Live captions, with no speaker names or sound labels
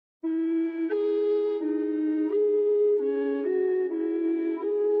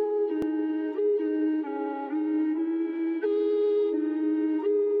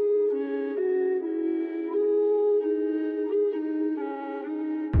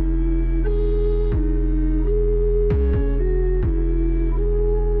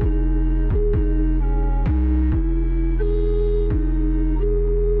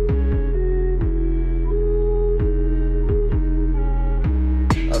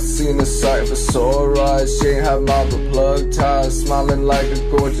seen the sight for sore eyes. She ain't have my plug ties. Smiling like a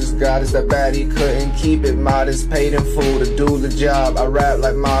gorgeous goddess. That bad he couldn't keep it modest. Paid in full to do the job. I rap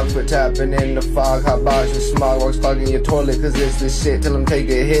like Mog for tapping in the fog. Hot box and smog works clogging your toilet. Cause it's the shit till them take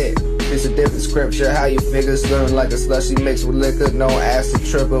a hit. It's a different scripture. How you figure slurring like a slushy mixed with liquor. No acid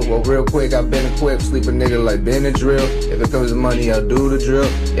tripper. Well, real quick, I've been equipped. Sleep a nigga like Benadryl. If it comes to money, I'll do the drill.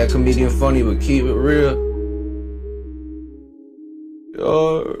 Yeah, comedian funny, but keep it real.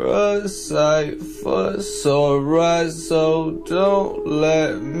 You're a sight for sore eyes, so don't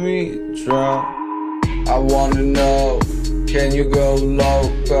let me drown. I wanna know, can you go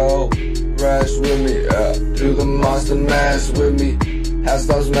loco? Rash with me, do the monster mash with me.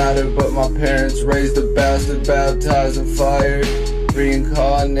 Hairstyles matter, but my parents raised a bastard. Baptized and fired,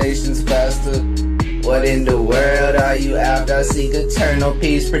 reincarnations faster. What in the world are you after? I seek eternal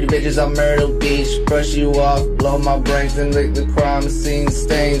peace. Pretty bitches on Myrtle Beach. Brush you off, blow my brains and lick the crime scene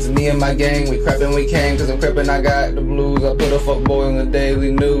stains. Me and my gang, we crept we came. Cause I'm creepin', I got the blues. I put a fuckboy on the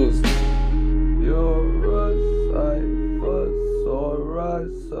daily news. You're a sight for sore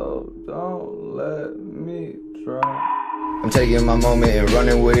eyes, so don't let me drown. I'm taking my moment and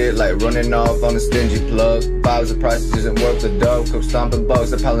running with it like running off on a stingy plug. Vibes of prices isn't worth the dog. Cook stomping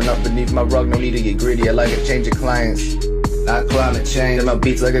bugs, they're piling up beneath my rug. No need to get greedy, I like a change of clients, not climate change. My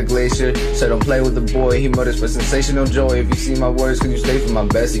beats like a glacier, so don't play with the boy. He mutters for sensational joy. If you see my words, can you stay for my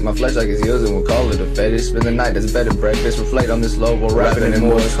best? Eat my flesh like it's yours and we'll call it a fetish. Spend the night, that's better breakfast. Reflect on this low while rapping in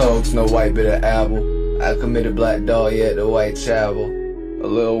Morse code. Snow White bitter apple. I committed black dog yet the white chapel. A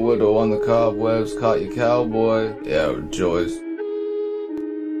little widow on the cobwebs, caught your cowboy. Yeah, rejoice.